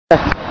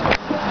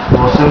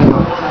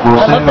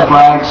We'll sing the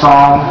flag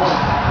song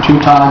 2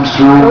 times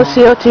through.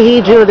 Osio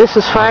Tahiju, this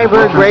is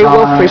Firebird Grey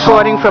Wolf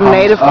reporting from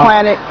Native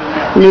Planet,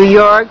 New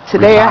York.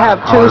 Today I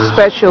have 2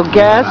 special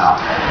guests.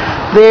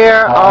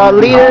 There are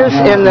leaders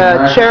in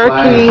the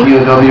Cherokee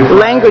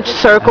Language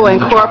Circle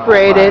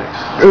Incorporated,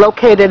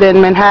 located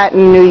in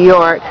Manhattan, New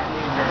York.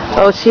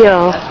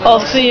 Osio.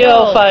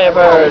 Osio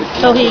Firebird.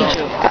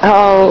 Tahiju.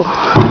 Oh,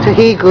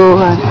 Tahigu.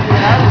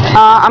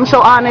 I'm so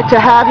honored to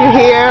have you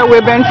here.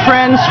 We've been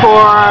friends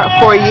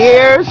for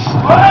years.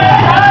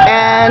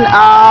 And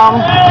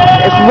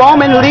as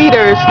Roman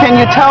leaders, can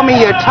you tell me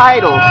your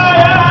titles?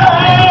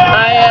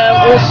 I am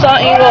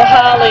Usai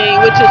Wohali,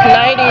 which is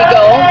Night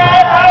Eagle,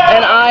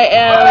 and I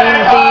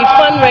am the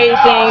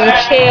fundraising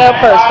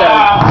chairperson.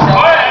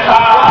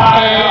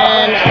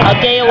 And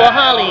Adea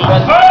Wohali,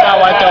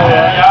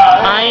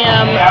 I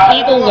am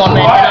Eagle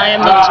Woman, and I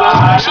am the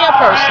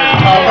chairperson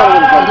of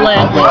the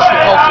Language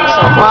Cultural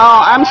Circle.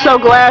 Well, I'm so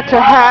glad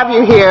to have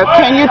you here.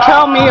 Can you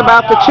tell me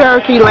about the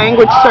Cherokee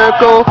Language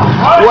Circle?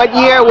 What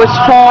year it was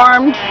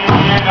formed?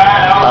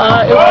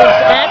 It was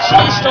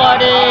actually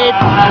started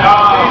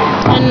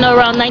in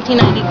around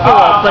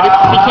 1994, but it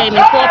became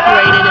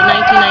incorporated in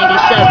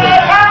 1997.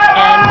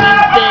 And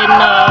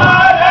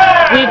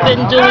we've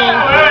been doing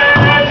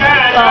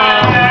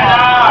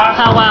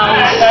powwows,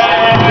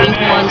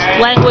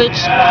 language.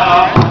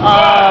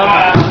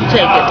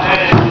 Take it.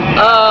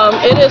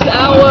 It is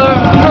our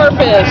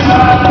purpose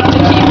to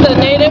keep the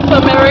Native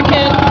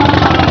American.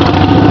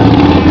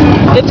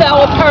 It's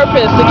our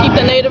purpose to keep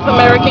the Native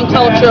American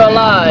culture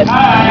alive.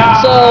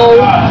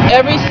 So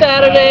every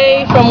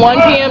Saturday from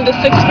 1 p.m. to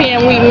 6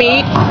 p.m. we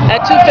meet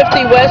at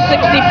 250 West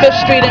 65th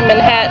Street in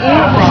Manhattan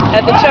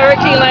at the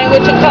Cherokee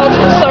Language and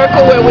Cultural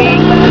Circle, where we...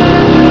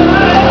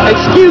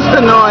 Excuse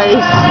the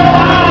noise.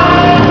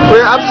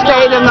 We're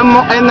upstate in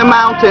the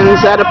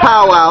mountains at a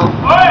powwow.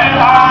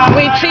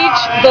 We teach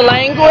the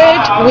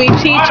language, we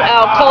teach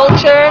our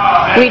culture,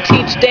 we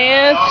teach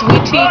dance,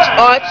 we teach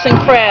arts and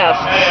crafts.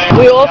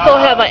 We also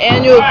have an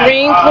annual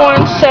green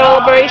corn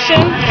celebration,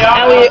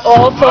 and we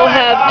also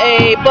have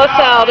a bus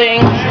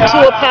outing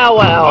to a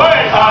powwow.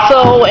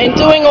 So in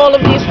doing all of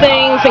these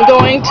things and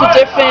going to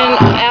different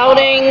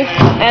outings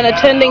and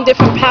attending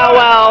different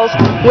powwows,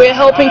 we're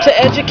helping to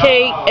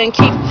educate and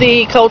keep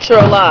the culture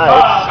alive.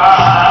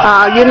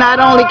 You not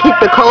only keep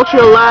the culture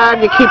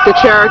alive, you keep the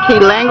Cherokee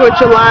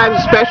language alive,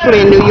 especially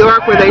in New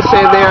York, where they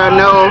say there are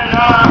no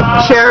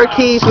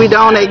Cherokees, we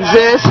don't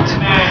exist.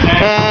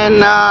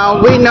 And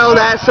we know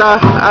that's a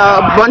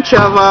bunch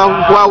of,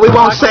 well, we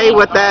won't say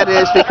what that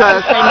is,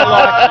 because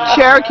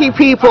Cherokee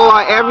people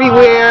are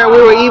everywhere.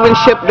 We were even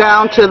shipped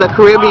down to the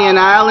Caribbean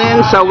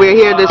islands, so we're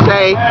here to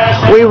say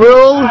we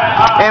rule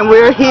and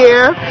we're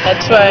here.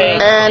 That's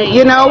right. And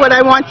you know what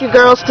I want you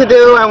girls to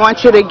do? I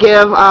want you to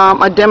give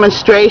a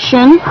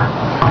demonstration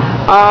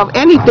of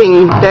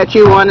anything that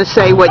you want to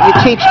say, what you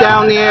teach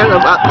down there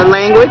about the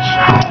language.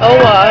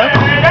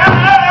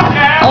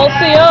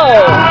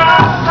 Osio,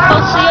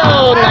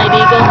 Night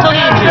Eagle,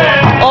 Tahiju.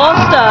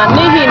 Osta,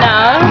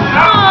 Nihina,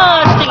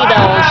 Stida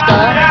Osta,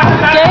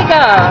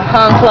 Dega,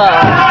 Hankla.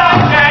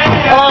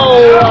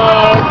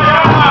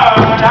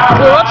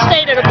 We're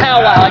upstate at a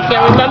powwow, I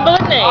can't remember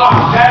the name.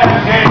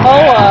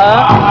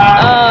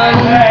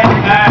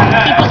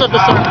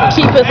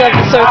 Keepers of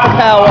the Circle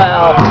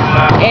powwow.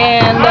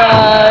 And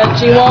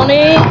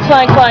Jiwoni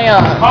Klein.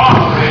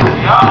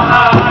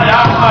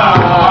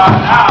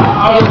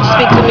 You'll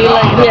speak to me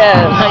later.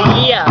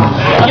 Yeah.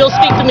 You'll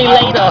speak to me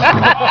later.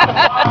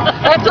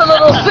 That's a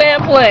little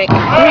sampling.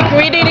 We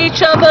greeted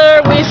each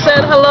other. We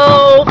said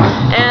hello,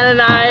 and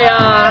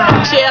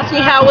she asked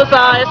me how was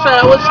I. I said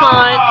I was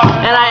fine,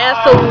 and I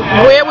asked her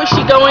where was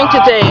she going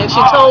today, and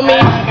she told me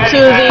to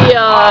the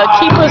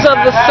Keepers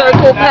of the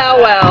Circle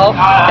powwow,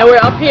 and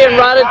we're up here in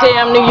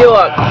Rotterdam, New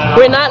York.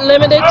 We're not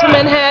limited to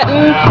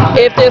Manhattan.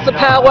 If there's a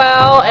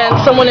powwow and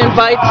someone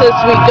invites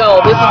us, we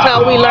go. This is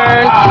how we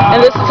learn,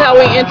 and this is how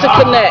we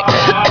interconnect.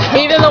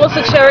 Even though it's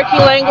a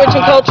Cherokee Language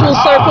and Cultural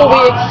Circle,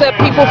 we accept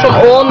people from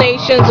all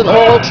nations and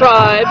all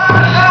tribes.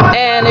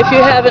 And if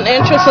you have an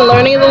interest in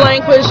learning the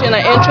language and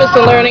an interest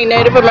in learning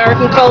Native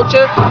American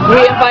culture,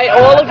 we invite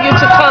all of you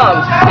to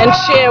come and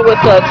share with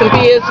us and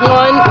be as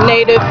one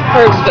Native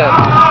person.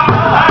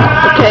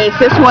 Okay, is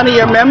this one of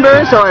your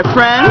members or a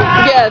friend?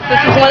 Yes, this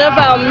is one of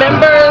our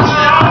members.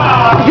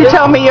 Could you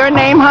tell me your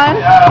name, hon?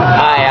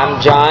 Hi, I'm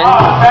John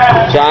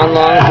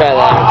Longfeather,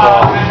 I'm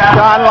called.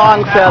 John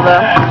Longfeather.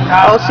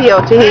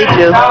 Osio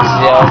Tahiju.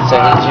 Osio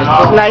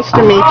Tahiju. Nice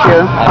to meet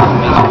you. Nice to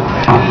meet you.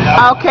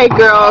 Okay,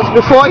 girls,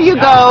 before you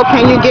go,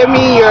 can you give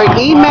me your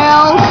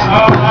emails?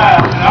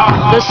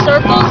 The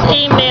Circle's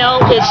email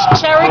is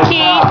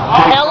Cherokee,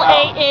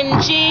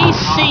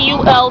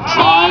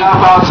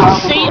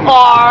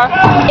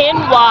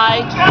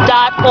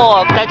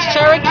 LANGCULTCRNY.org. That's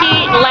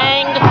Cherokee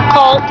Lang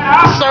Cult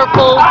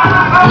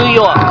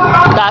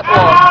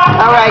culturecirclenewyork.org.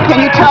 All right, can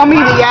you tell me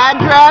the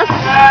address?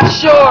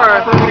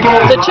 Sure.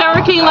 The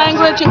Cherokee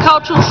Language and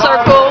Cultural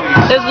Circle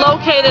is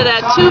located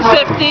at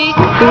 250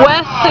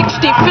 West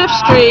 65th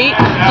Street,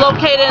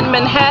 located in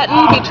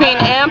Manhattan between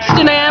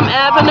Amsterdam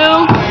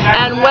Avenue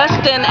and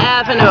West End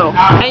Avenue.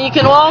 And you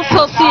can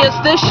also see us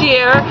this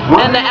year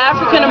in the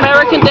African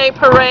American Day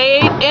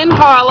Parade in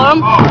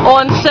Harlem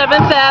on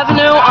 7th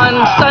Avenue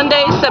on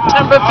Sunday,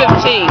 September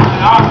 15th.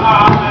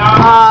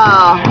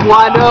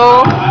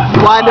 Wado.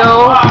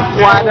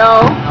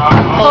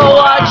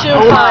 Hoaju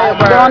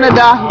Firebird.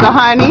 Donada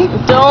Gahani.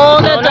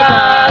 Donada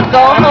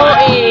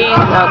Gohoi.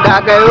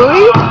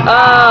 Dagaui.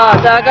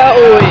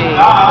 Dagaui.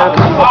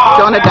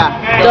 Donada.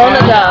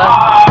 Donada.